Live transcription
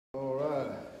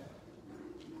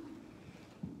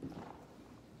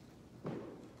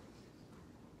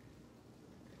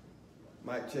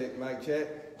Mic check, mic check.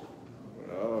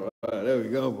 All right, there we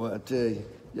go, boy. I tell you,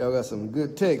 y'all got some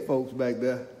good tech folks back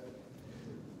there.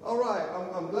 All right,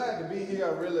 I'm glad to be here.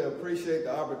 I really appreciate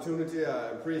the opportunity.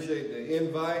 I appreciate the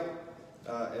invite.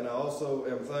 And I also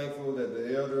am thankful that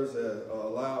the elders have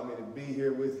allowed me to be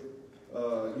here with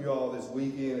you all this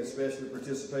weekend, especially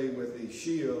participate with the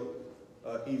Shield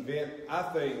event. I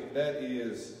think that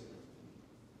is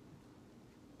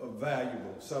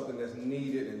valuable, something that's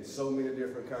needed in so many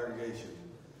different congregations,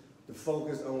 to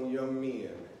focus on young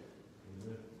men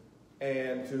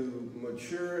and to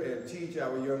mature and teach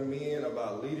our young men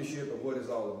about leadership and what it's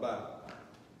all about.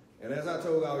 And as I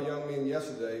told our young men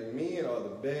yesterday, men are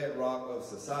the bedrock of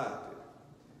society.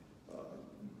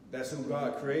 That's who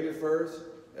God created first.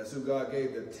 That's who God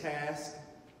gave the task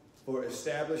for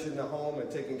establishing the home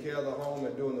and taking care of the home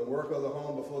and doing the work of the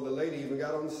home before the lady even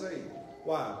got on the scene.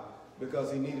 Why?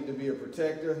 Because he needed to be a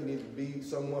protector. He needed to be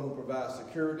someone who provides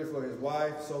security for his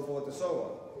wife, so forth and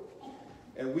so on.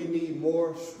 And we need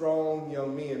more strong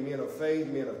young men, men of faith,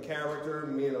 men of character,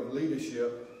 men of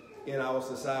leadership in our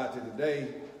society today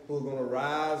who are going to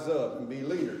rise up and be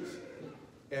leaders.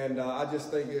 And I just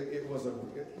think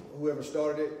whoever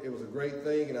started it, it was a great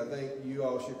thing, and I think you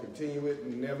all should continue it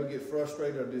and never get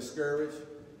frustrated or discouraged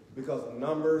because of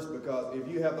numbers, because if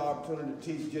you have the opportunity to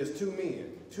teach just two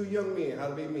young men how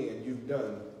to be men, you've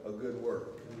done a good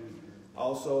work.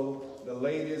 Also, the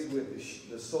ladies with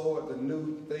the sword, the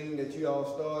new thing that you all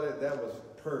started, that was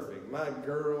perfect. My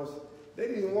girls, they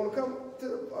didn't even want to come to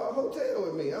the hotel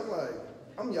with me. I'm like,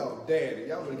 I'm y'all daddy.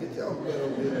 Y'all better get y'all blood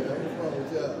over here. What's wrong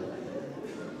with y'all?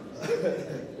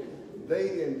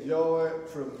 They enjoy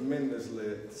it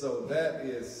tremendously. So that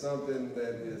is something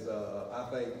that is, I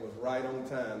think, was right on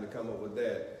time to come up with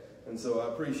that. And so I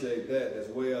appreciate that as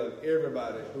well.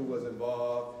 Everybody who was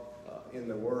involved in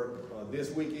the work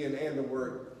this weekend and the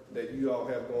work that you all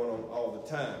have going on all the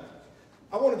time.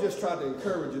 I want to just try to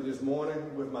encourage you this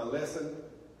morning with my lesson.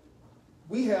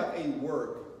 We have a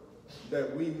work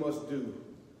that we must do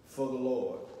for the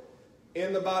Lord.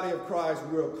 In the body of Christ,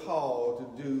 we're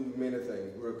called to do many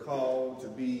things. We're called to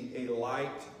be a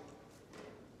light.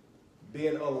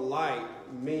 Being a light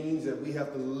means that we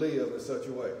have to live in such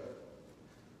a way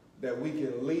that we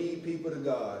can lead people to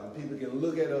God, and people can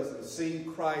look at us and see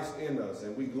Christ in us,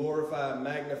 and we glorify and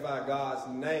magnify God's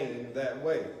name that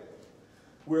way.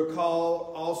 We're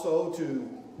called also to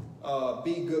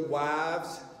be good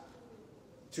wives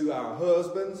to our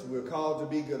husbands. We're called to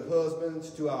be good husbands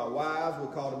to our wives.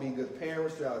 We're called to be good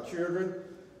parents to our children.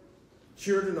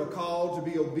 Children are called to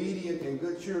be obedient and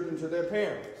good children to their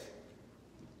parents.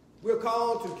 We're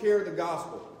called to carry the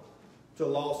gospel to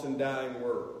lost and dying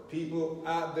world. People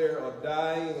out there are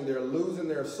dying and they're losing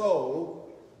their soul,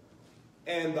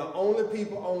 and the only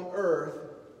people on earth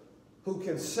who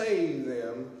can save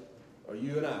them are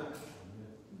you and I.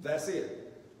 That's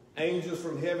it. Angels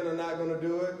from heaven are not going to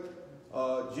do it.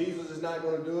 Jesus is not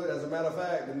going to do it. As a matter of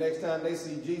fact, the next time they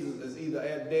see Jesus is either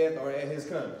at death or at his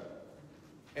coming.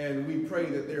 And we pray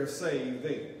that they're saved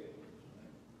then.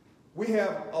 We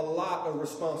have a lot of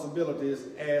responsibilities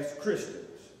as Christians.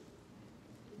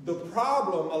 The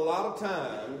problem a lot of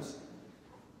times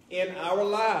in our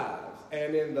lives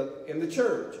and in the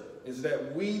church is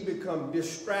that we become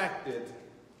distracted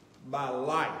by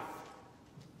life.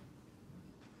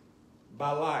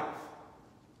 By life.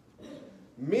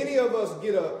 Many of us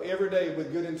get up every day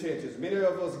with good intentions. Many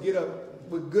of us get up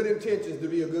with good intentions to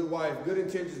be a good wife, good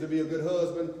intentions to be a good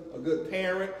husband, a good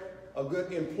parent, a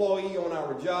good employee on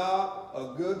our job,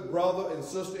 a good brother and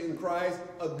sister in Christ,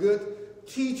 a good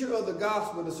teacher of the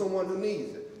gospel to someone who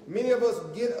needs it. Many of us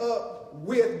get up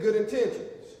with good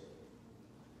intentions.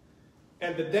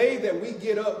 And the day that we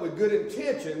get up with good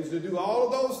intentions to do all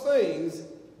of those things,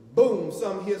 boom,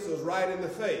 something hits us right in the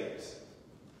face.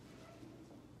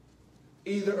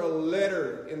 Either a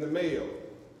letter in the mail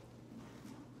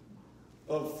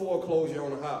of foreclosure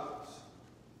on a house.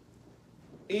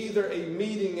 Either a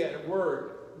meeting at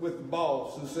work with the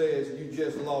boss who says you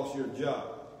just lost your job.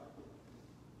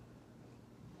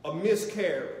 A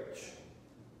miscarriage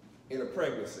in a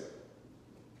pregnancy.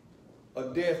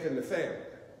 A death in the family.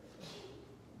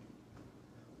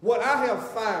 What I have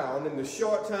found in the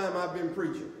short time I've been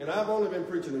preaching, and I've only been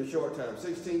preaching a short time,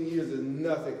 16 years is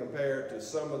nothing compared to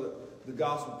some of the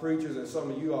gospel preachers and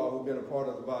some of you all who've been a part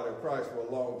of the body of Christ for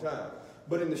a long time.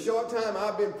 But in the short time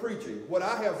I've been preaching, what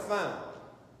I have found,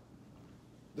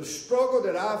 the struggle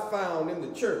that I've found in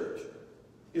the church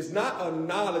is not a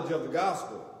knowledge of the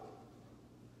gospel.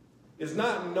 It's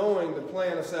not knowing the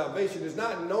plan of salvation. It's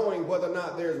not knowing whether or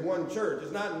not there's one church.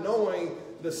 It's not knowing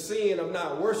the sin of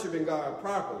not worshiping God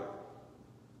properly.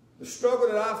 The struggle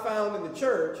that I found in the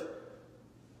church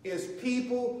is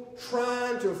people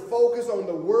trying to focus on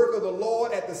the work of the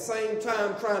Lord at the same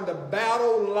time trying to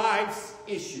battle life's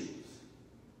issues.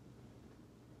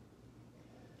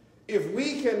 If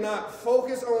we cannot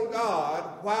focus on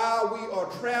God while we are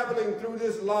traveling through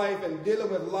this life and dealing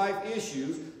with life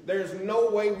issues, there's no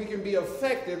way we can be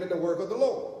effective in the work of the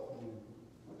Lord.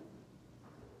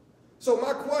 So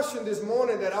my question this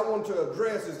morning that I want to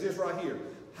address is this right here.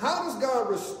 How does God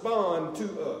respond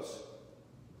to us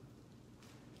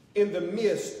in the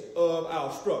midst of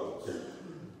our struggles?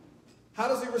 How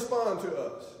does he respond to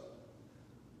us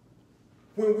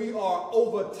when we are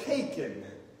overtaken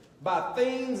by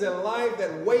things in life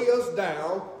that weigh us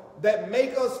down, that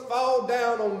make us fall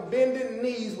down on bended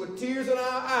knees with tears in our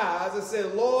eyes and say,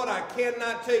 Lord, I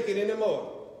cannot take it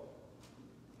anymore?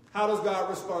 How does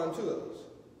God respond to us?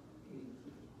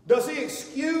 Does he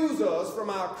excuse us from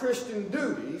our Christian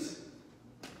duties?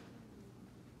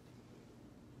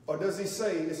 Or does he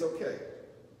say it's okay?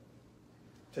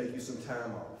 Take you some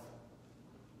time off.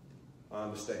 I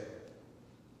understand.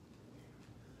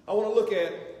 I want to look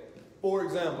at 4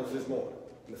 examples this morning.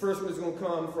 The first one is going to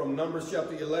come from Numbers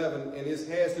chapter 11, and it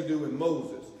has to do with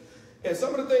Moses. And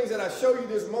some of the things that I show you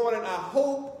this morning, I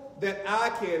hope that I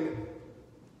can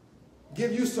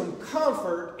give you some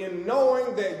comfort in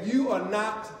knowing that you are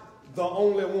not the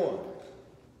only one.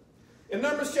 In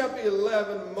Numbers chapter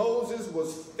 11, Moses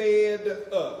was fed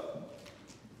up.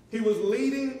 He was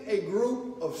leading a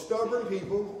group of stubborn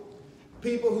people,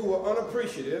 people who were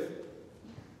unappreciative,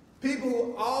 people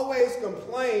who always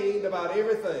complained about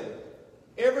everything.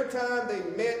 Every time they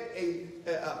met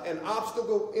an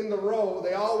obstacle in the road,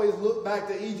 they always looked back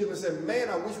to Egypt and said, man,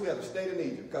 I wish we had stayed in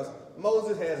Egypt, because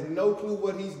Moses has no clue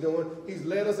what he's doing. He's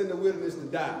led us in the wilderness to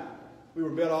die. We were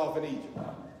better off in Egypt.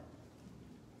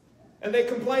 And they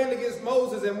complained against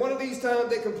Moses, and one of these times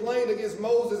they complained against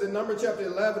Moses in Numbers chapter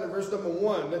 11 and verse number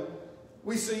 1.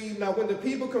 We see, now when the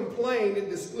people complained, it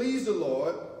displeased the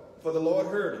Lord, for the Lord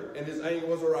heard it, and his anger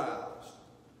was aroused.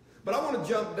 But I want to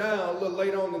jump down a little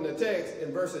later on in the text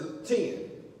in verse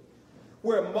 10,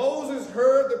 where Moses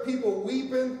heard the people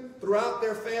weeping throughout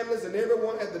their families and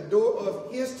everyone at the door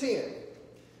of his tent.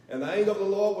 And the anger of the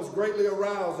Lord was greatly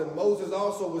aroused, and Moses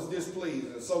also was displeased.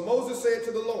 And so Moses said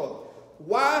to the Lord,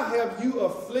 why have you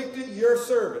afflicted your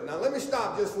servant? Now let me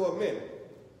stop just for a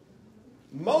minute.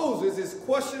 Moses is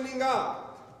questioning God,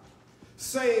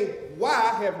 saying,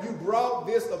 why have you brought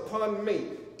this upon me?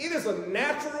 It is a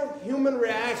natural human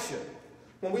reaction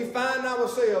when we find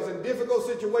ourselves in difficult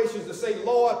situations to say,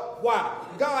 Lord, why?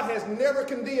 God has never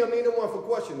condemned anyone for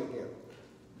questioning him.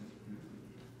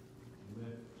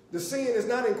 The sin is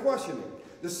not in questioning.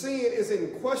 The sin is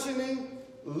in questioning,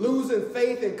 losing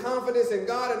faith and confidence in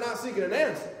God and not seeking an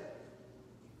answer.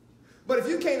 But if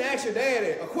you can't ask your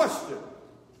daddy a question,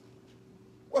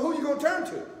 well, who are you going to turn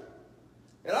to?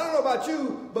 And I don't know about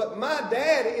you, but my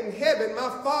daddy in heaven, my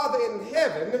father in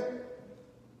heaven,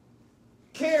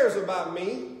 cares about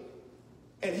me,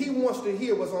 and he wants to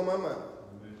hear what's on my mind.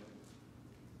 Amen.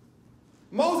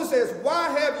 Moses says,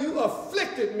 why have you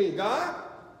afflicted me, God,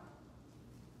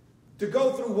 to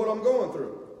go through what I'm going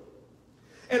through?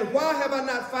 And why have I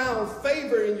not found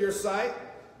favor in your sight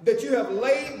that you have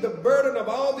laid the burden of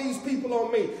all these people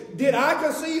on me? Did I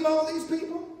conceive all these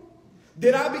people?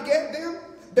 Did I beget them?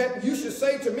 That you should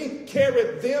say to me,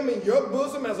 carry them in your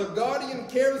bosom as a guardian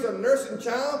carries a nursing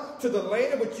child to the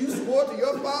land which you swore to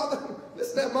your father?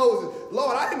 Listen to Moses.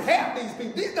 Lord, I didn't have these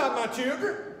people. These are not my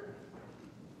children.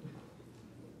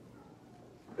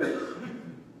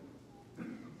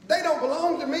 They don't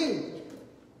belong to me.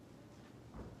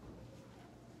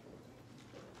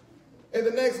 In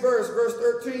the next verse, verse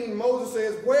 13, Moses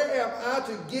says, where am I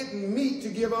to get meat to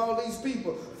give all these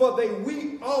people? For they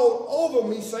weep all over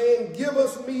me, saying, give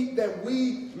us meat that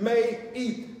we may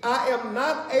eat. I am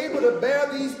not able to bear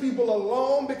these people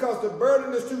alone because the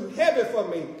burden is too heavy for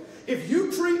me. If you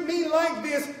treat me like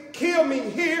this, kill me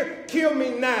here, kill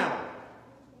me now.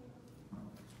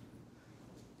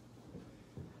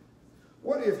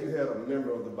 What if you had a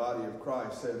member of the body of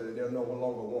Christ say that they no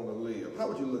longer want to live? How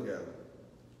would you look at them?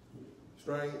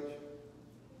 Strange,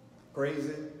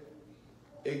 crazy,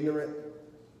 ignorant,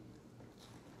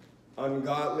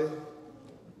 ungodly?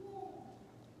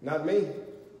 Not me.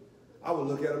 I would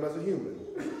look at him as a human.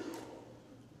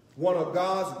 One of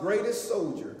God's greatest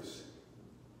soldiers,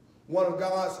 one of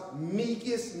God's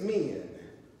meekest men.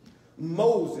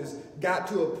 Moses got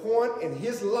to a point in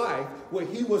his life where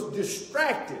he was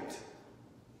distracted.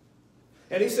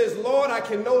 And he says, Lord, I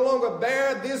can no longer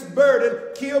bear this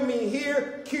burden. Kill me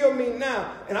here, kill me now.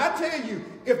 And I tell you,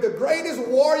 if the greatest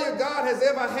warrior God has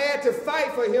ever had to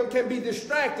fight for him can be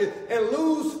distracted and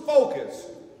lose focus,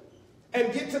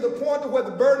 and get to the point where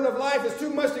the burden of life is too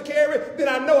much to carry, then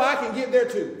I know I can get there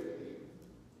too.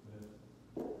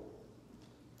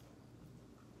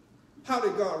 How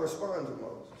did God respond to Moses?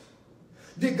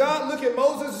 Did God look at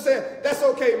Moses and say, that's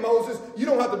okay, Moses, you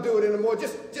don't have to do it anymore.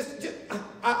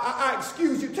 I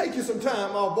excuse you. Take you some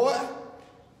time, my boy.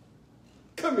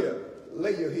 Come here.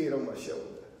 Lay your head on my shoulder.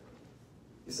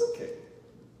 It's okay.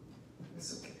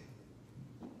 It's okay.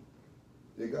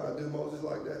 Did God do Moses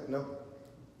like that? No.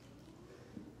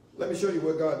 Let me show you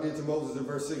what God did to Moses in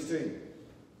verse 16.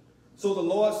 So the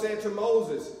Lord said to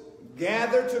Moses,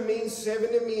 gather to me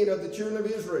 70 men of the children of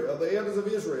Israel, of the elders of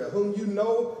Israel, whom you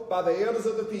know by the elders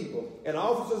of the people, and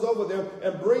officers over them,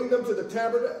 and bring them to the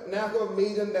tabernacle of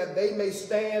meeting, that they may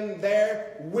stand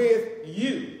there with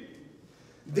you.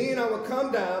 Then I will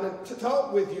come down and to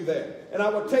talk with you there, and I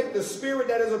will take the spirit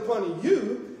that is upon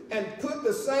you and put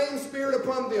the same spirit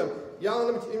upon them. Y'all,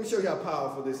 let me show you how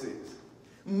powerful this is.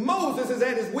 Moses is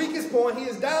at his weakest point. He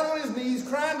is down on his knees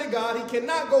crying to God. He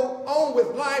cannot go on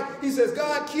with life. He says,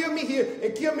 God, kill me here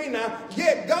and kill me now.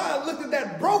 Yet God looked at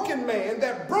that broken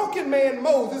man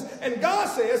Moses, and God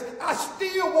says, I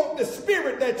still want the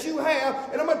spirit that you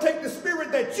have, and I'm going to take the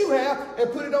spirit that you have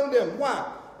and put it on them. Why?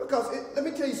 Because, let me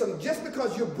tell you something, just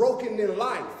because you're broken in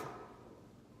life,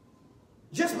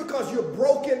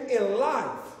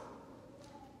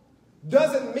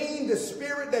 doesn't mean the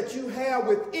spirit that you have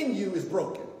within you is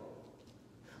broken.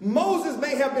 Moses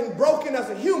may have been broken as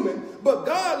a human, but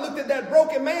God looked at that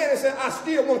broken man and said, I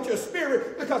still want your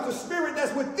spirit, because the spirit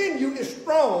that's within you is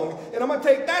strong. And I'm going to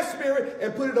take that spirit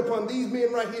and put it upon these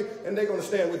men right here, and they're going to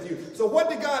stand with you. So what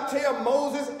did God tell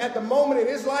Moses at the moment in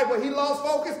his life when he lost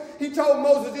focus? He told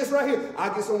Moses this right here,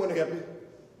 I'll get someone to help you.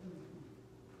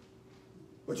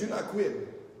 But you're not quitting.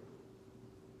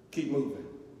 Keep moving.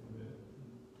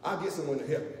 I'll get someone to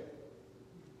help you.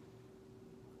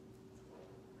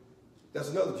 That's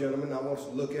another gentleman I want us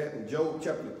to look at in Job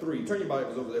chapter 3. Turn your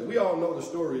Bibles over there. We all know the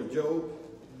story of Job.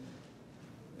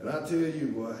 And I tell you,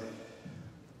 boy,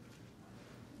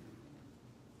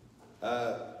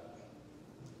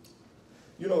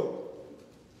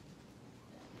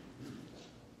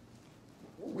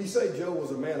 we say Job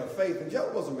was a man of faith, and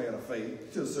Job was a man of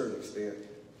faith to a certain extent.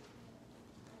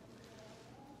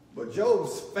 But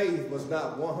Job's faith was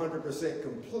not 100%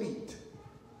 complete.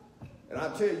 And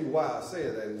I'll tell you why I say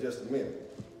that in just a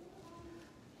minute.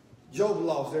 Job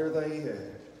lost everything he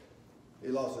had. He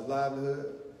lost his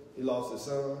livelihood. He lost his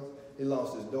sons. He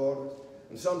lost his daughters.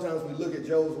 And sometimes we look at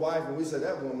Job's wife and we say,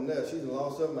 that woman there, she's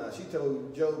lost her mind. She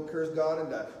told Job, curse God and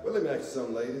die. Well, let me ask you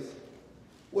something, ladies.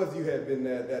 What if you had been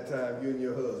there at that time, you and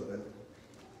your husband,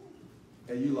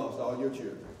 and you lost all your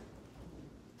children?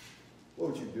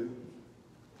 What would you do?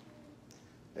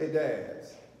 Hey,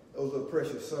 dads, those are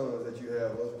precious sons that you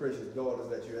have, those precious daughters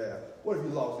that you have. What if you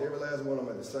lost every last one of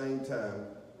them at the same time?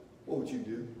 What would you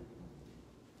do?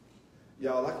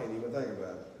 Y'all, I can't even think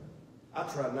about it. I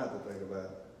try not to think about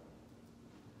it.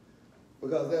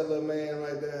 Because that little man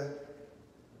right there,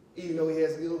 even though he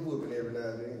has a little whooping every now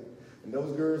and then, and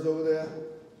those girls over there,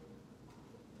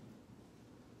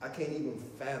 I can't even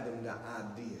fathom the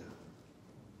idea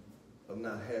of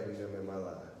not having them in my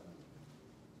life.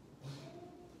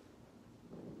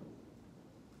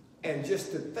 And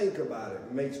just to think about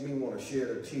it makes me want to shed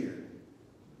a tear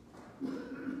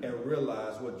and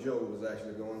realize what Job was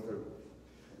actually going through.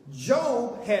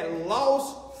 Job had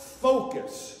lost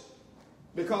focus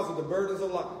because of the burdens of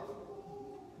life.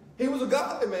 He was a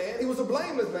godly man. He was a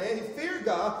blameless man. He feared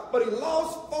God, but he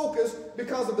lost focus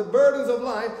because of the burdens of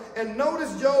life. And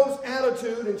notice Job's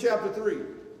attitude in chapter 3.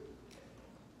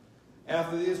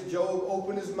 After this, Job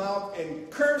opened his mouth and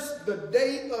cursed the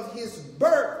day of his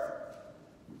birth.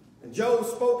 And Job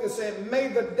spoke and said, may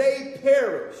the day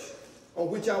perish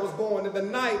on which I was born, and the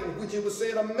night in which it was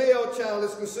said a male child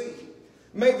is conceived.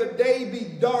 May the day be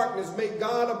darkness. May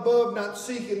God above not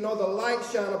seek it, nor the light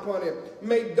shine upon it.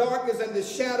 May darkness and the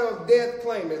shadow of death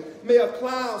claim it. May a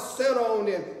cloud settle on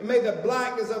it. And may the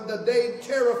blackness of the day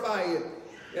terrify it.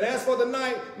 And as for the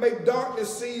night, may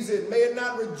darkness seize it. May it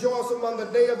not rejoice among the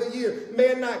day of the year. May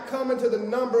it not come into the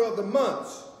number of the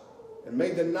months. And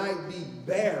may the night be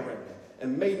barren.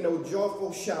 And may no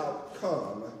joyful shout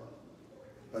come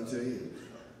unto you.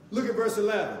 Look at verse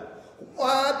 11.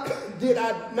 Why did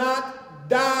I not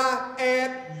die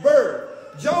at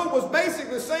birth? Job was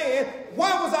basically saying,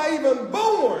 why was I even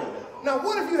born? Now,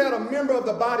 what if you had a member of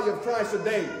the body of Christ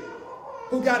today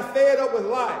who got fed up with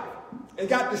life and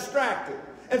got distracted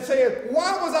and said,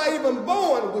 why was I even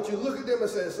born? Would you look at them and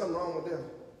say, there's something wrong with them?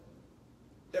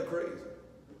 They're crazy.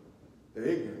 They're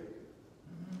ignorant.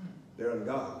 They're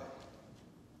ungodly.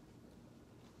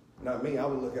 Not me. I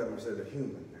would look at them and say they're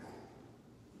human.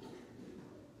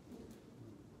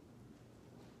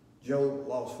 Job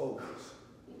lost focus.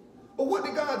 But what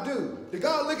did God do? Did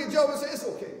God look at Job and say, it's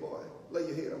okay, boy. Lay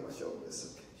your head on my shoulder. It's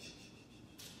okay.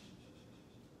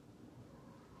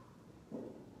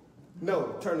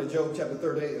 No, turn to Job chapter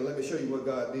 38 and let me show you what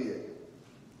God did.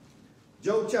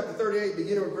 Job chapter 38,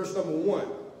 beginning with verse number 1.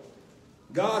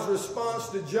 God's response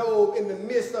to Job in the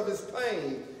midst of his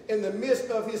pain, in the midst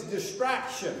of his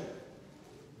distraction,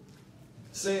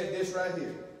 said this right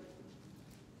here.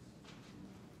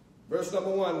 Verse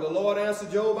number 1, the Lord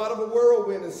answered Job out of a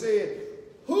whirlwind and said,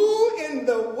 who in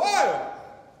the world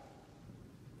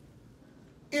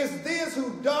is this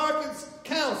who darkens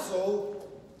counsel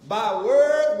by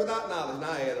words without knowledge?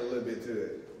 Now I add a little bit to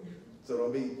it. So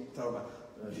don't be talking about,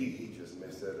 he just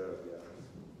messed that up, y'all.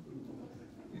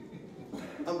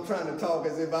 I'm trying to talk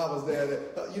as if I was there.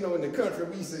 In the country,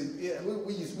 we say,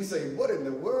 we say, what in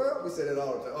the world? We say that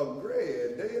all the time. Oh,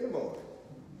 great day in the morning.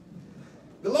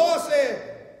 The Lord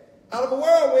said, out of a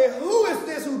whirlwind, who is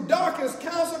this who darkens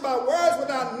counsel by words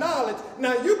without knowledge?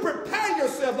 Now you prepare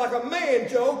yourself like a man,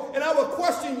 Job, and I will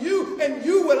question you, and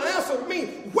you will answer me.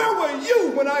 Where were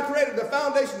you when I created the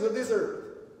foundations of this earth?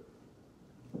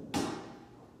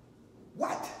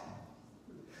 What?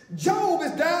 Job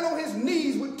is down on his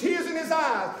knees with tears in his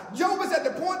eyes. Job is at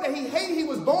the point that he hated he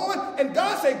was born, and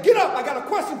God said, get up, I got a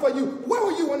question for you. Where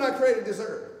were you when I created this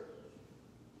earth?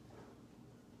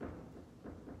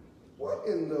 What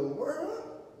in the world?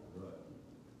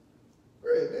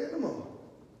 Great day in the morning.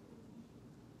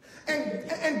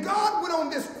 And God went on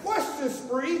this question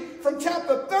spree from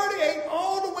chapter 38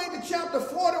 all the way to chapter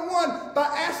 41 by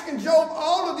asking Job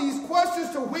all of these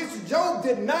questions to which Job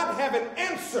did not have an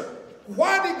answer.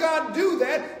 Why did God do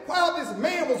that while this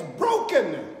man was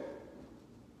broken?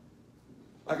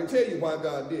 I can tell you why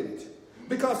God did it.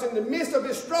 Because in the midst of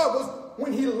his struggles,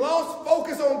 when he lost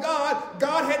focus on God,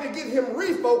 God had to get him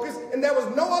refocused, and there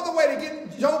was no other way to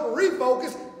get Job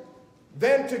refocused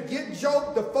than to get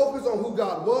Job to focus on who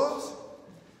God was,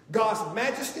 God's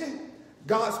majesty,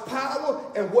 God's power,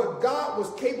 and what God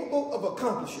was capable of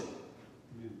accomplishing.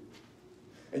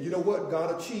 And you know what?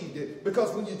 God achieved it.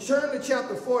 Because when you turn to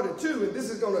chapter 42, and this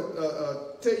is going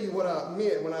to tell you what I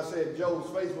meant when I said Job's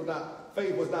faith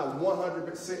was not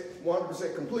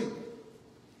 100% complete.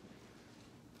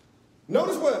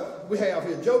 Notice what we have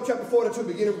here. Job chapter 42,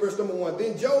 beginning with verse number 1.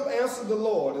 Then Job answered the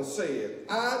Lord and said,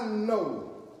 I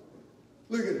know.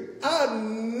 Look at it. I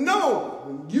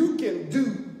know you can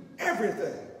do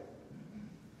everything,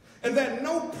 and that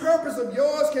no purpose of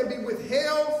yours can be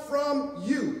withheld from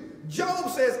you. Job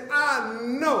says, I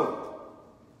know.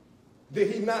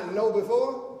 Did he not know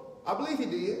before? I believe he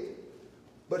did.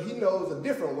 But he knows a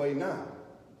different way now.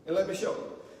 And let me show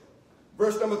you.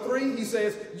 Verse number 3, he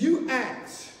says, you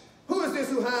ask, who is this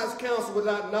who hides counsel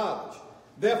without knowledge?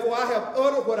 Therefore I have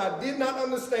uttered what I did not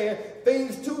understand,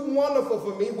 things too wonderful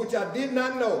for me, which I did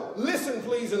not know. Listen,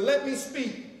 please, and let me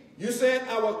speak. You said,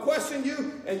 I will question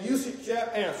you, and you shall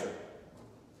answer.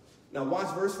 Now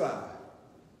watch verse 5.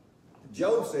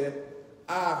 Job said,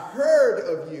 I heard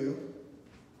of you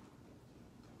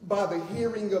by the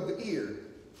hearing of the ear,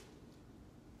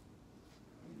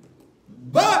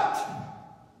 but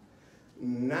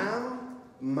now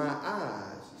my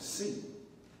eyes see.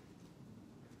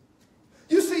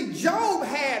 You see, Job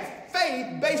had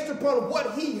faith based upon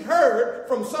what he heard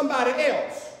from somebody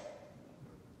else.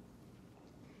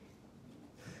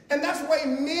 And that's the way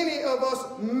many of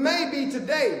us may be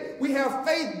today. We have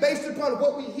faith based upon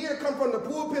what we hear come from the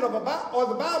pulpit or the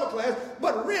Bible class,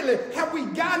 but really, have we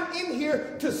gotten in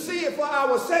here to see it for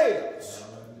ourselves?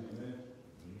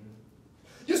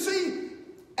 You see,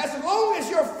 as long as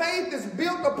your faith is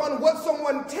built upon what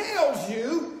someone tells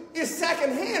you, it's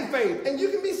secondhand faith. And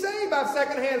you can be saved by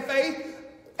secondhand faith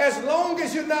as long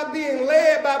as you're not being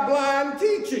led by blind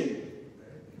teaching.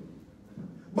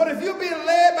 But if you're being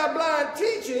led by blind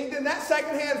teaching, then that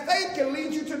secondhand faith can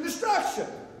lead you to destruction.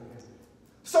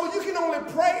 So you can only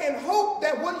pray and hope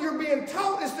that what you're being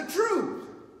taught is the truth.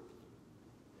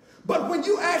 But when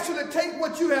you actually take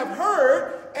what you have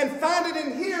heard and find it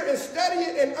in here and study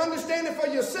it and understand it for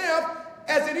yourself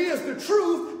as it is the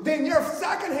truth, then your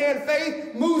secondhand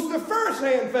faith moves to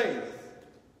firsthand faith.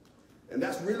 And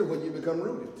that's really what you become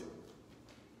rooted to.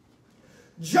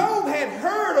 Job had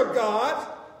heard of God,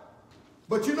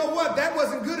 but you know what? That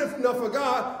wasn't good enough for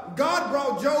God. God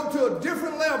brought Job to a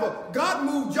different level. God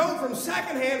moved Job from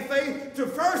secondhand faith to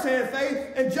firsthand faith.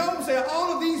 And Job said,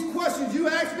 all of these questions you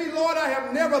asked me, Lord, I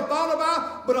have never thought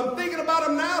about, but I'm thinking about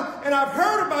them now. And I've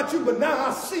heard about you, but now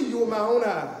I see you with my own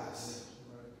eyes.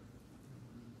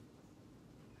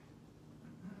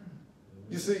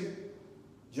 You see,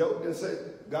 God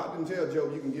didn't tell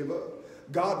Job you can give up.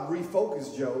 God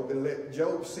refocused Job and let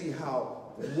Job see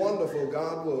how wonderful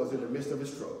God was in the midst of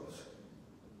his troubles.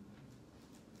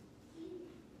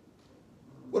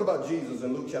 What about Jesus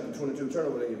in Luke chapter 22? Turn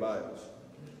over in your Bibles.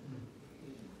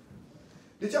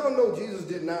 Did y'all know Jesus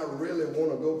did not really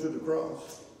want to go to the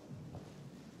cross?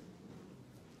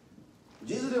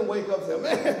 Jesus didn't wake up and say,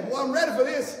 man, well, I'm ready for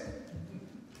this.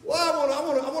 Well,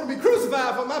 I want to be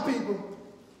crucified for my people.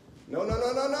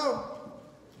 No.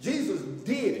 Jesus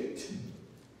did it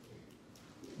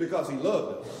because he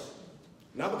loved us,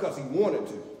 not because he wanted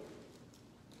to.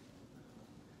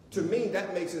 To me,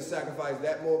 that makes his sacrifice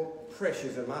that more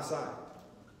precious in my sight.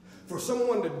 For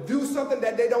someone to do something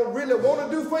that they don't really want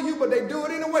to do for you, but they do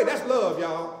it anyway, that's love,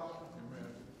 y'all.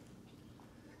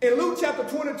 In Luke chapter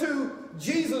 22,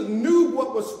 Jesus knew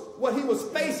what he was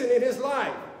facing in his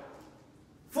life.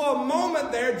 For a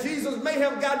moment there, Jesus may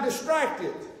have got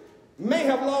distracted, may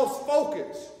have lost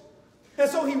focus. And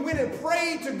so he went and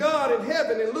prayed to God in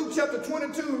heaven. In Luke chapter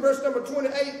 22 verse number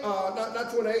 28,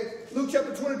 not 28, Luke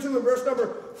chapter 22 and verse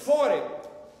number 40.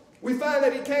 We find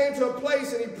that he came to a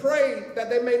place and he prayed that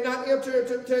they may not enter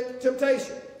into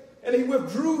temptation. And he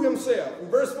withdrew himself. In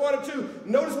verse 42,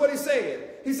 notice what he said.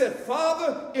 He said,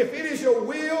 Father, if it is your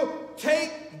will,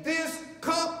 take this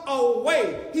cup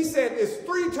away. He said this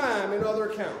 3 times in other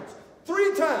accounts.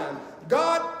 3 times.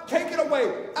 God, take it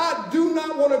away. I do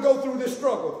not want to go through this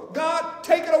struggle. God,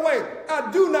 take it away.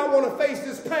 I do not want to face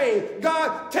this pain.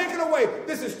 God, take it away.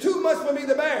 This is too much for me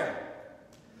to bear.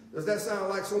 Does that sound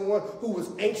like someone who was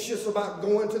anxious about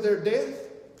going to their death?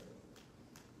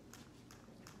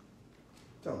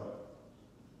 Tell me.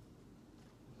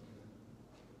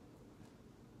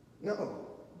 No.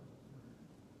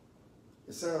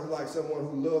 It sounds like someone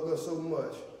who loved us so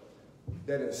much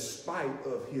that in spite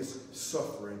of his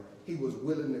suffering, he was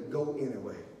willing to go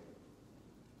anyway.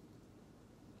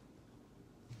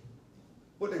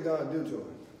 What did God do to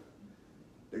him?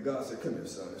 Did God say, come here,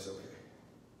 son, it's okay.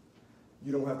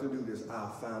 You don't have to do this.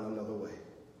 I'll find another way.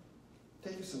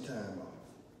 Take you some time off.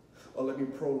 Or let me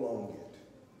prolong it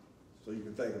so you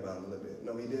can think about it a little bit.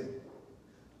 No, he didn't.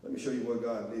 Let me show you what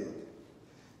God did.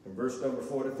 In verse number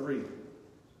 43,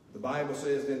 the Bible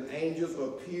says, then angels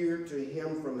appeared to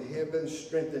him from heaven,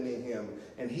 strengthening him.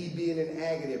 And he, being in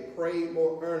agony, prayed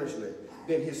more earnestly.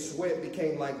 Then his sweat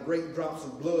became like great drops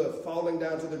of blood falling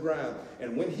down to the ground.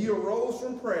 And when he arose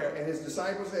from prayer and his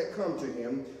disciples had come to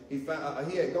him, he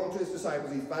had gone to his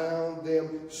disciples, he found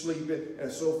them sleeping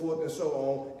and so forth and so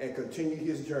on, and continued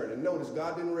his journey. Notice,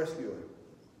 God didn't rescue him.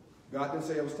 God didn't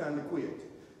say it was time to quit.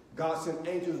 God sent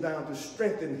angels down to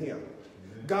strengthen him.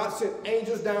 God sent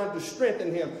angels down to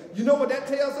strengthen him. You know what that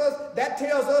tells us? That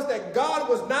tells us that God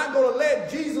was not going to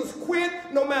let Jesus quit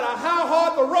no matter how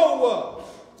hard the road was.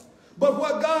 But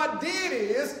what God did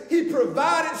is he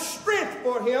provided strength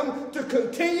for him to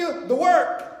continue the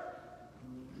work.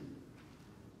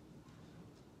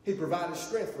 He provided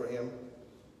strength for him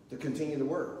to continue the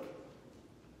work.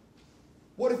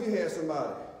 What if you had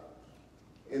somebody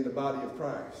in the body of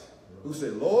Christ who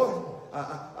said, Lord,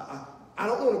 I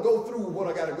don't want to go through what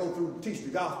I got to go through to teach the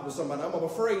gospel to somebody. I'm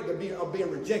afraid of being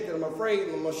rejected. I'm afraid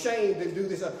and I'm ashamed to do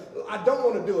this. I don't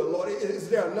want to do it, Lord. Is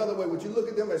there another way? Would you look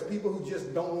at them as people who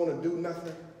just don't want to do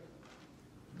nothing?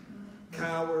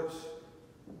 Cowards.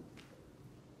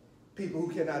 People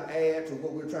who cannot add to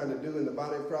what we're trying to do in the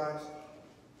body of Christ?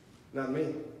 Not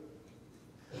me.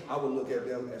 I would look at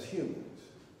them as humans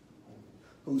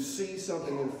who see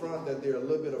something in front that they're a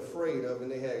little bit afraid of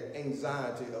and they have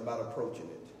anxiety about approaching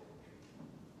it.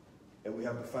 And we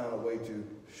have to find a way to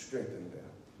strengthen them.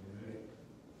 Amen.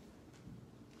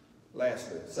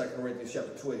 Lastly, 2 Corinthians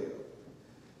chapter 12.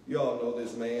 You all know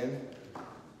this man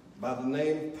by the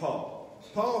name of Paul.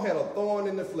 Paul had a thorn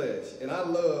in the flesh. And I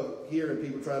love hearing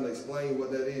people trying to explain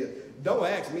what that is. Don't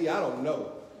ask me. I don't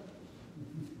know.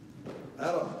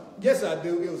 Yes, I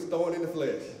do. It was thorn in the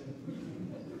flesh.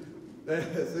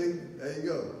 See? There you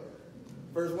go.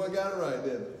 First one got it right,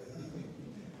 didn't it?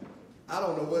 I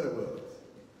don't know what it was.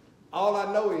 All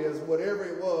I know is whatever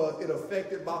it was, it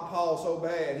affected by Paul so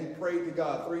bad, he prayed to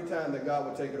God 3 times that God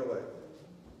would take it away.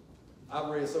 I've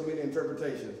read so many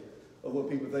interpretations of what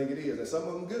people think it is, and some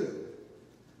of them good.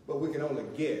 But we can only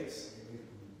guess.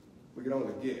 We can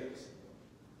only guess.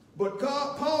 But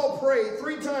Paul prayed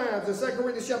 3 times in 2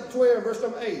 Corinthians chapter 12, verse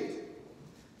number 8.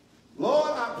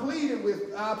 Lord, I pleaded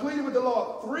with the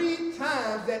Lord 3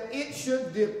 times that it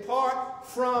should depart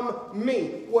from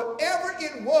me. Whatever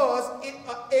it was,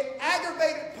 it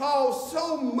aggravated Paul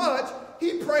so much,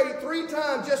 he prayed 3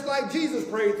 times, just like Jesus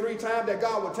prayed 3 times, that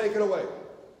God would take it away.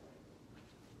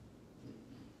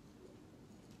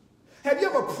 Have you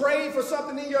ever prayed for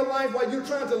something in your life while you're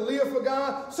trying to live for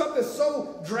God? Something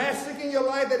so drastic in your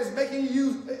life that is making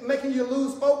you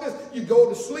lose focus. You go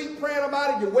to sleep praying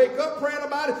about it. You wake up praying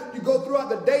about it. You go throughout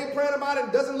the day praying about it.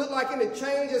 It doesn't look like any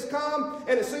change has come.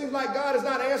 And it seems like God has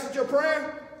not answered your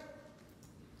prayer.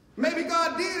 Maybe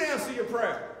God did answer your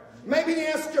prayer. Maybe he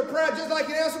answered your prayer just like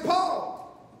he answered Paul.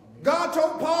 God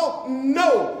told Paul,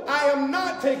 no, I am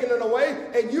not taking it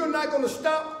away, and you're not going to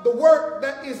stop the work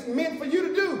that is meant for you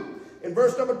to do. In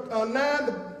verse number 9,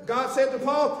 God said to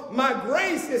Paul, my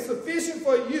grace is sufficient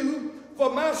for you, for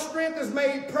my strength is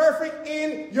made perfect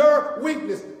in your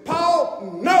weakness.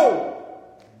 Paul, no.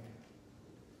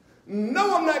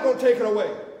 No, I'm not going to take it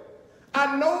away.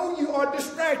 I know you are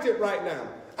distracted right now.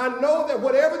 I know that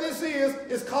whatever this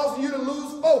is causing you to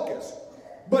lose focus.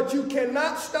 But you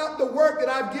cannot stop the work that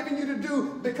I've given you to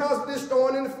do because of this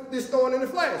thorn in the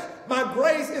flesh. My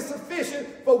grace is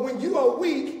sufficient for when you are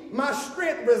weak, my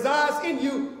strength resides in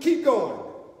you. Keep going.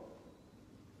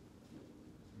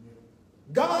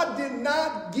 God did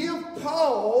not give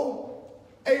Paul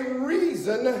a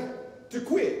reason to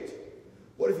quit.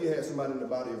 What if you had somebody in the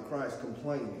body of Christ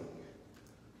complaining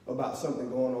about something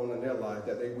going on in their life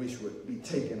that they wish would be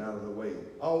taken out of the way?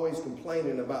 Always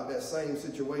complaining about that same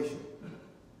situation.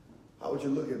 How would you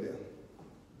look at them?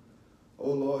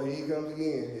 Oh, Lord, here he comes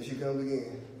again. Here she comes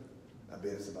again. I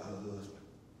bet it's about her husband.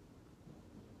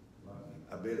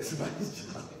 I bet it's about his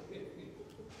job.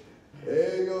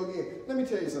 There you go again. Let me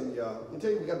tell you something, y'all. Let me tell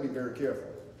you, we got to be very careful.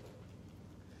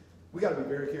 We got to be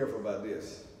very careful about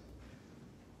this.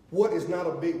 What is not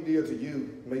a big deal to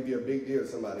you may be a big deal to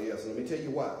somebody else. And let me tell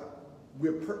you why.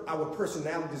 Our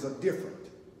personalities are different.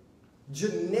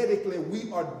 Genetically,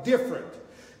 we are different.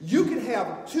 You can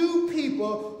have two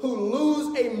people who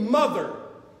lose a mother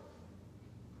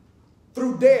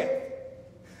through death,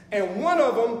 and one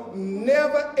of them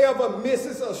never ever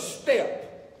misses a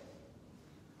step,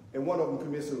 and one of them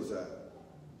commits suicide.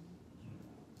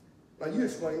 Now you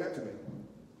explain that to me.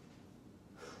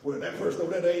 Well, that person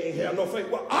over there, they ain't have no faith.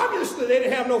 Well, obviously they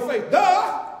didn't have no faith.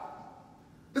 Duh!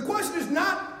 The question is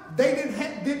not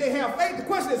did they have faith? The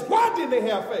question is, why did they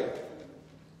have faith?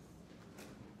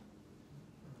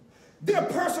 Their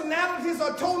personalities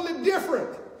are totally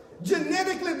different.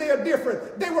 Genetically, they are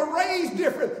different. They were raised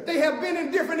different. They have been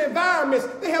in different environments.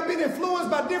 They have been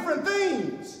influenced by different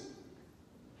things.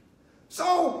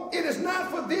 So it is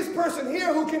not for this person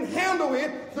here who can handle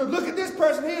it to look at this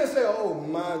person here and say, oh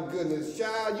my goodness,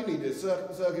 child, you need to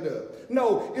suck it up.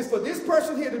 No, it's for this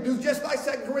person here to do just like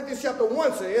 2 Corinthians chapter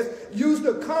 1 says, use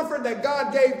the comfort that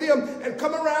God gave them and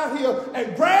come around here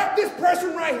and grab this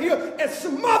person right here and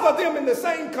smother them in the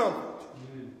same comfort.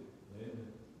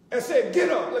 And say, get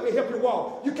up, let me help you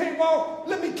walk. You can't walk,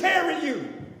 let me carry you.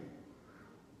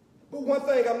 But one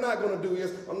thing I'm not going to do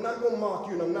is I'm not going to mock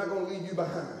you and I'm not going to leave you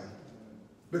behind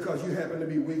because you happen to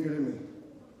be weaker than me.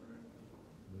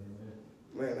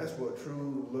 Man, that's what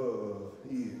true love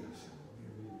is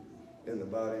in the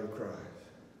body of Christ.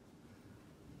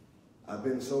 I've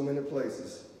been so many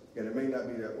places, and it may not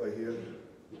be that way here,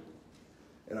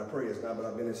 and I pray it's not, but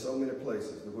I've been in so many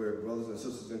places where brothers and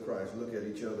sisters in Christ look at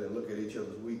each other and look at each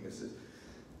other's weaknesses.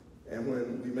 And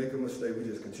when we make a mistake, we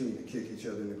just continue to kick each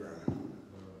other in the ground.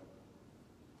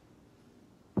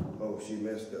 Oh, she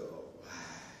messed up.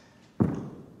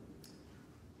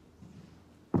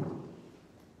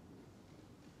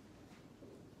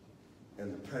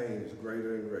 And the pain is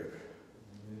greater and greater.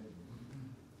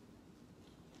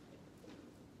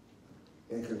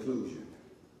 In conclusion,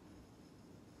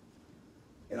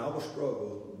 in our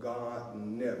struggle, God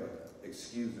never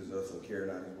excuses us from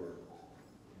carrying out his word.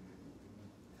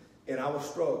 In our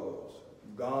struggles,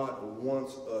 God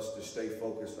wants us to stay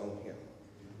focused on him.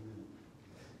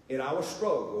 In our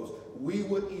struggles, we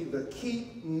would either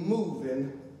keep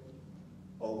moving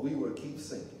or we would keep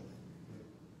sinking.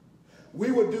 We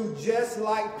would do just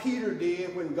like Peter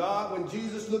did when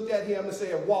Jesus looked at him and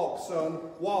said, walk, son,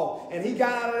 walk. And he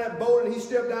got out of that boat and he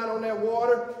stepped down on that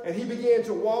water and he began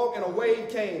to walk and a wave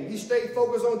came. He stayed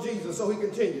focused on Jesus, so he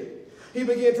continued. He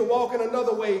began to walk and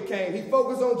another wave came. He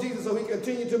focused on Jesus, so he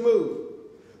continued to move.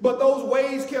 But those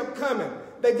waves kept coming.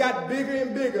 They got bigger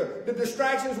and bigger. The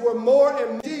distractions were more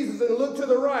and more. Jesus and look to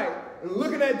the right and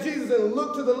looking at Jesus and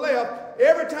look to the left.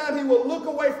 Every time he would look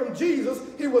away from Jesus,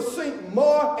 he would sink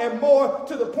more and more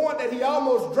to the point that he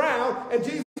almost drowned. And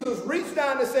Jesus reached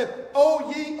down and said,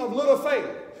 "O ye of little faith."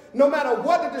 No matter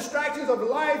what the distractions of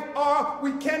life are,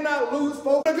 we cannot lose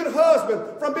focus. From being a good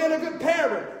husband, from being a good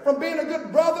parent, from being a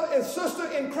good brother and sister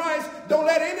in Christ. Don't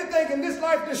let anything in this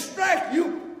life distract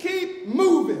you. Keep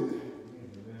moving.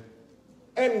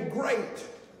 And great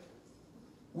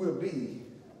will be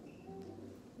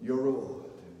your reward.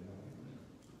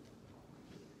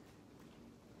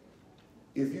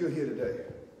 If you're here today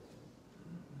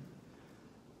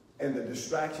and the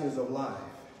distractions of life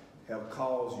have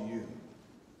caused you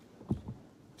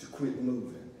to quit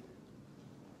moving,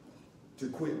 to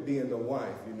quit being the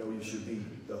wife you know you should be,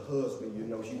 the husband you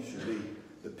know you should be,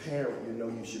 the parent you know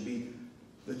you should be,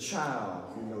 the child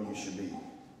you know you should be,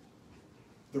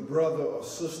 the brother or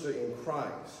sister in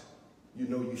Christ you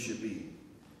know you should be,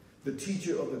 the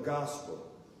teacher of the gospel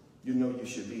you know you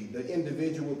should be, the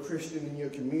individual Christian in your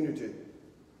community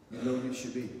you know you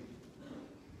should be.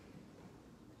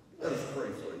 Let us pray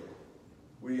for you.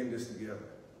 We're in this together.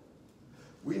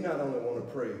 We not only want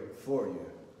to pray for you,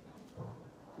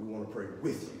 we want to pray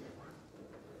with you.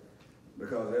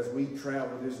 Because as we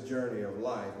travel this journey of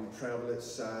life, we travel it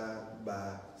side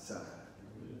by side.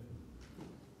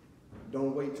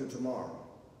 Don't wait till tomorrow,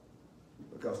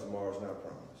 because tomorrow's not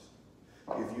promised.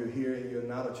 If you're here and you're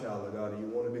not a child of God and you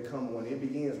want to become one, it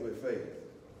begins with faith.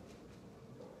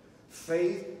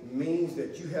 Faith means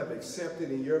that you have accepted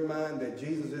in your mind that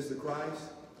Jesus is the Christ,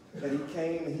 that he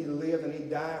came and he lived and he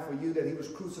died for you, that he was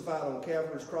crucified on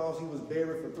Calvary's cross, he was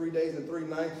buried for 3 days and 3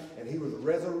 nights, and he was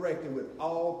resurrected with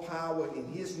all power in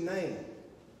his name.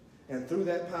 And through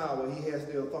that power, he has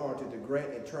the authority to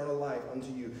grant eternal life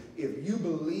unto you. If you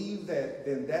believe that,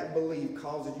 then that belief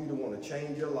causes you to want to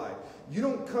change your life. You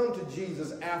don't come to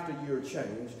Jesus after you're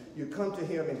changed. You come to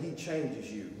him and he changes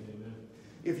you. Amen.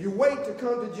 If you wait to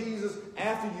come to Jesus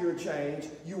after you're changed,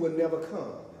 you will never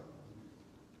come.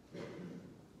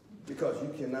 Because you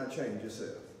cannot change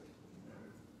yourself.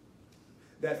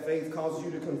 That faith causes you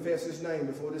to confess his name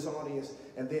before this audience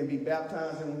and then be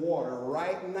baptized in water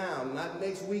right now, not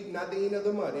next week, not the end of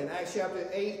the month. In Acts chapter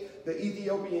 8, the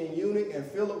Ethiopian eunuch and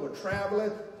Philip were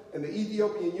traveling, and the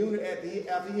Ethiopian eunuch,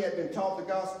 after he had been taught the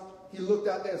gospel, he looked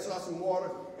out there and saw some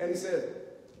water, and he said,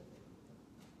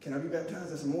 "Can I be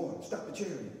baptized in some water? Stop the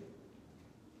chariot."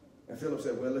 And Philip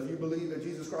said, "Well, if you believe that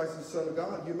Jesus Christ is the Son of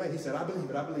God, you may." He said, "I believe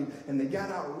it, I believe it." And they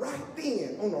got out right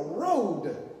then on the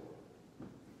road.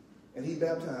 And he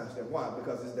baptized them. Why?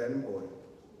 Because it's that important.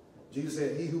 Jesus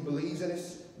said, "He who believes and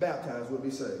is baptized will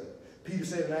be saved." Peter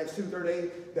said in Acts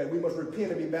 2:38 that we must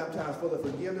repent and be baptized for the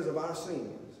forgiveness of our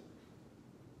sins.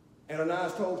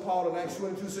 Ananias told Paul in Acts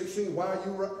 22:16, "Why are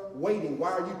you waiting?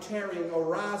 Why are you tarrying?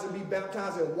 Arise and be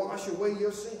baptized and wash away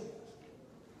your sins."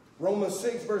 Romans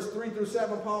 6, verse 3 through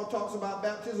 7, Paul talks about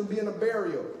baptism being a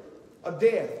burial, a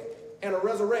death, and a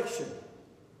resurrection.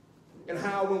 And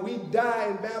how when we die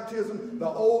in baptism, the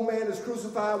old man is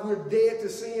crucified, we're dead to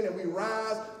sin, and we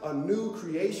rise a new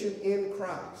creation in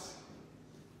Christ.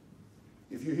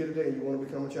 If you're here today and you want to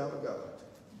become a child of God,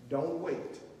 don't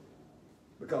wait.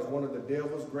 Because one of the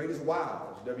devil's greatest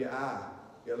wiles,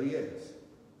 W-I-L-E-S,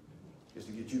 is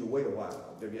to get you to wait a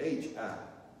while,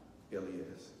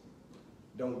 W-H-I-L-E-S.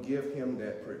 Don't give him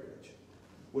that privilege.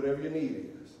 Whatever your need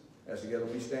is, as together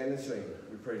we stand and sing,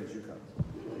 we pray that you come.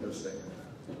 Let's stand.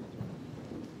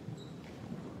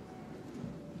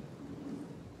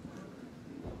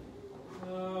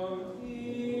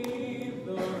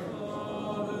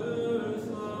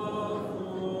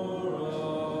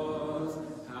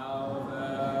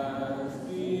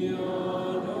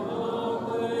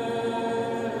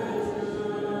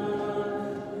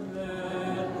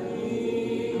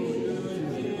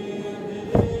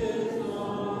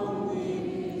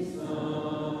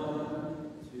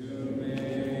 To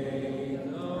make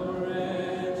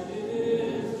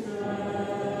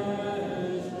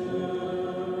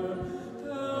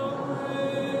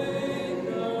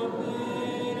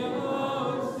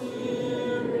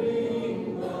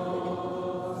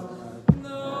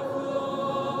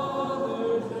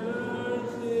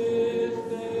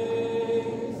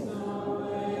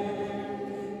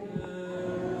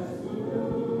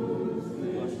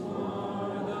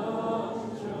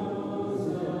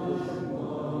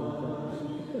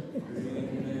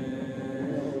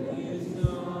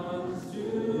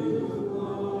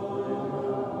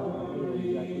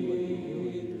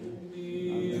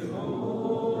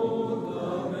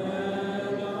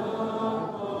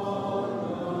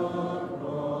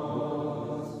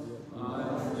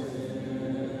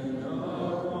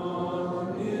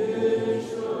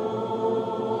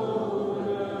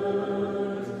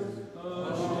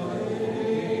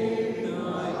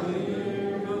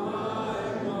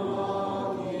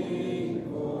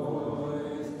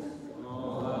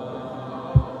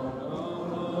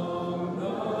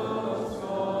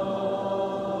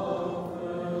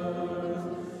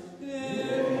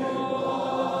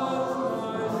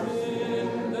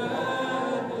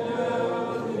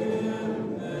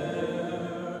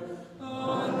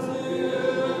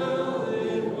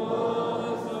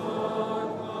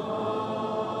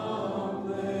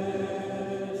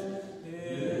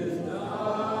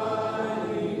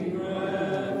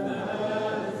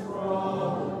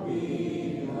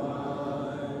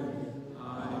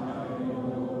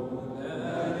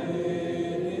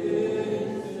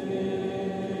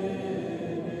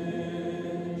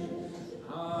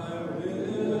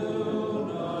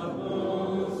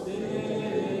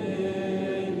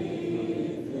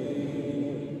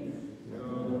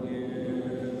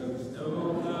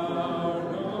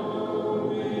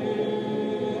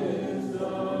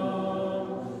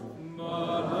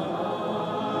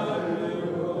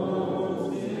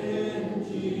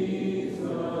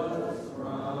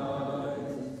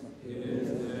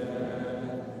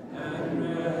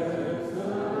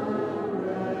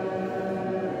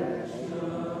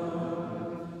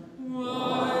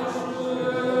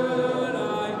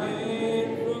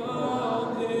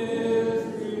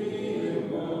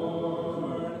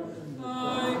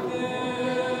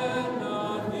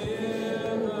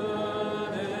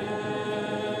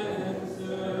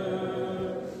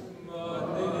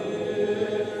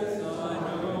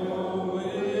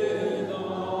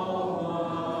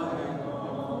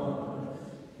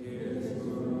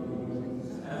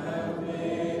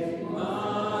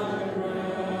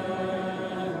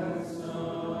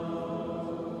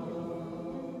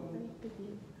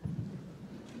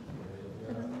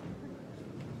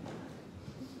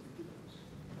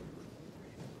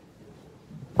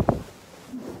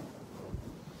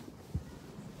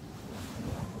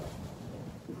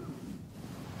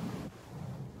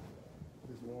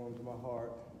on to my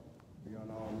heart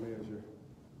beyond all measure.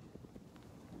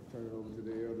 Turn it over to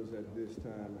the elders at this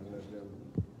time and let them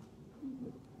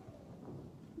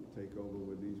take over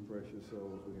with these precious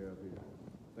souls we have here.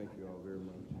 Thank you all very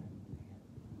much.